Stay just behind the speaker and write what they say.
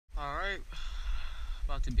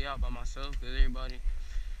about to be out by myself because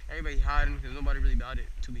everybody hiding because nobody really about it,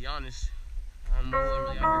 to be honest. No one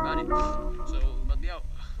really out here about it. So, about to be out.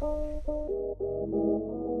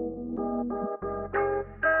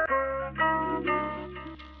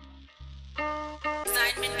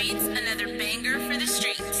 Sideman Beats, another banger for the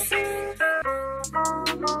streets.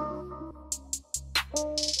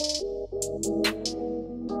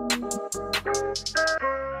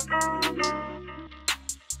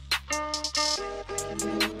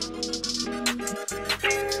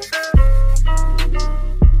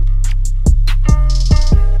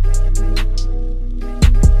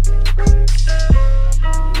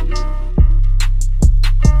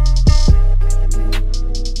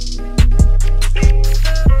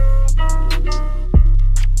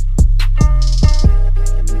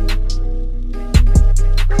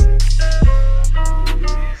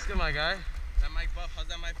 My guy. That mic buff, how's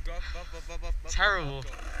that mic buff? Buff. Terrible.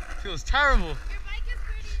 Feels terrible. Your bike is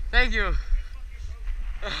pretty. Thank you.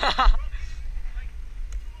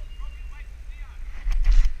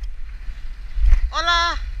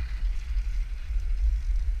 Hola.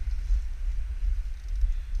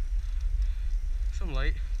 Some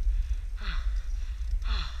light.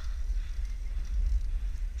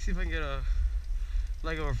 See if I can get a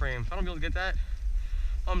leg over frame. If I don't be able to get that,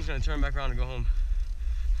 I'm just gonna turn back around and go home.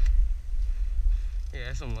 Yeah,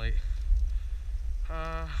 that's some light.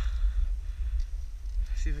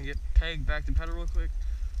 See if I can get pegged back to pedal real quick.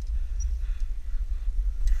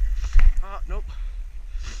 Nope.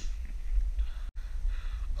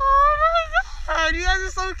 Oh my god, you guys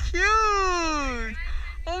are so cute!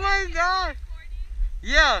 Oh my god.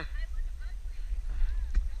 Yeah.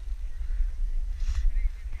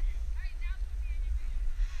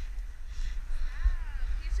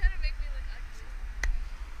 He's trying to make me look ugly.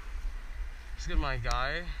 Let's get my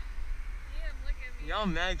guy. Damn, look at me. Y'all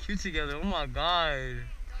mad cute together. Oh my god.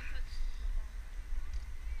 Don't touch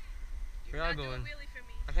the ball. Where y'all Do a going? wheelie for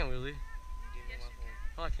me. I can't really. Yes, you can.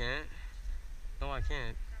 No, I can't. No, I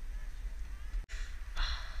can't.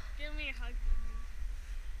 Give me a hug.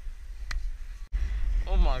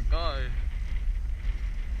 Oh my god.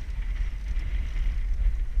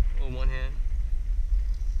 Oh, one hand.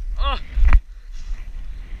 Oh!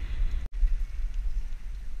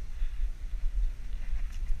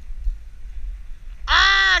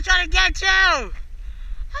 Ah! I'm trying to get you! I'm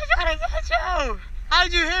trying to get you!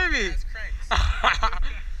 How'd you hear me? That's cranks.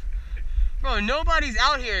 Bro, nobody's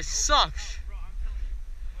out here. It sucks. Bro, I'm telling you.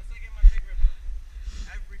 Once I get my big rip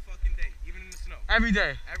done, every fucking day, even in the snow. Every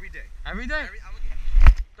day. Every day. Every day? I'm gonna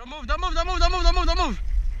get... Don't move, don't move, don't move, don't move, don't move, don't move.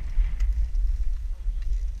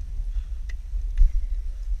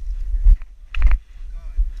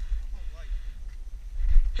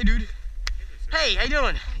 Hey dude. Hey, how you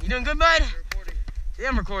doing? You doing good, bud? Yeah,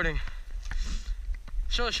 I'm recording.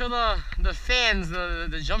 Show the fans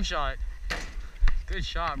the jump shot. Good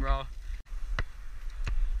shot, bro.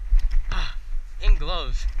 In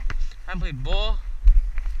gloves. I haven't played ball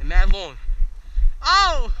in mad long.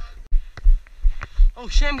 Oh! Oh,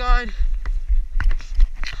 sham guard.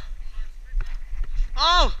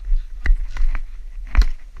 Oh!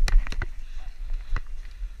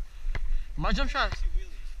 My jump shot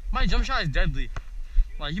is deadly.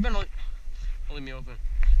 Like, you better not leave me open.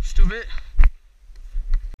 Stupid.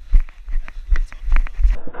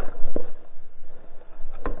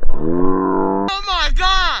 Oh my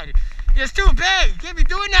god! It's too big! You can't be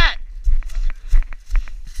doing that!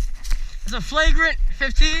 It's a flagrant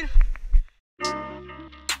 15.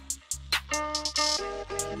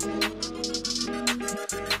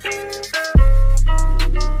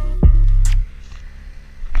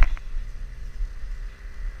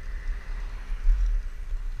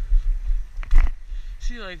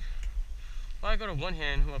 See, like, when I go to one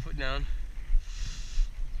hand, with my foot down,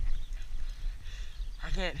 I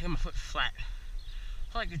can't hit my foot flat.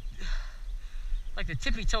 Like the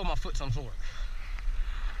tippy toe of my foot's on forward.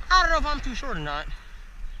 I don't know if I'm too short or not,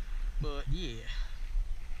 but yeah.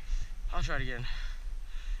 I'll try it again.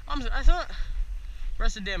 I thought,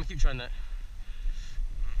 rest of the day I'm gonna keep trying that.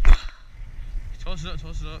 Toss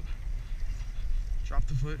it up. Drop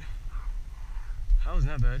the foot. That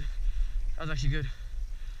wasn't that bad. That was actually good.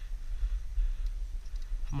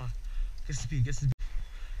 Come on, get some speed, get some speed.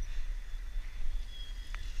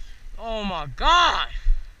 Oh my god!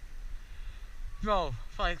 Bro,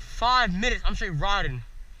 for like 5 minutes, I'm straight riding.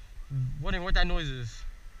 Wondering what that noise is.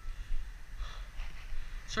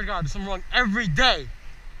 Swear to God, there's something wrong every day.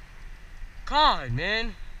 God,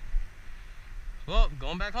 man. Well,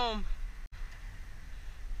 going back home.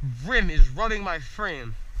 Rim is rubbing my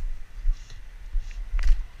frame.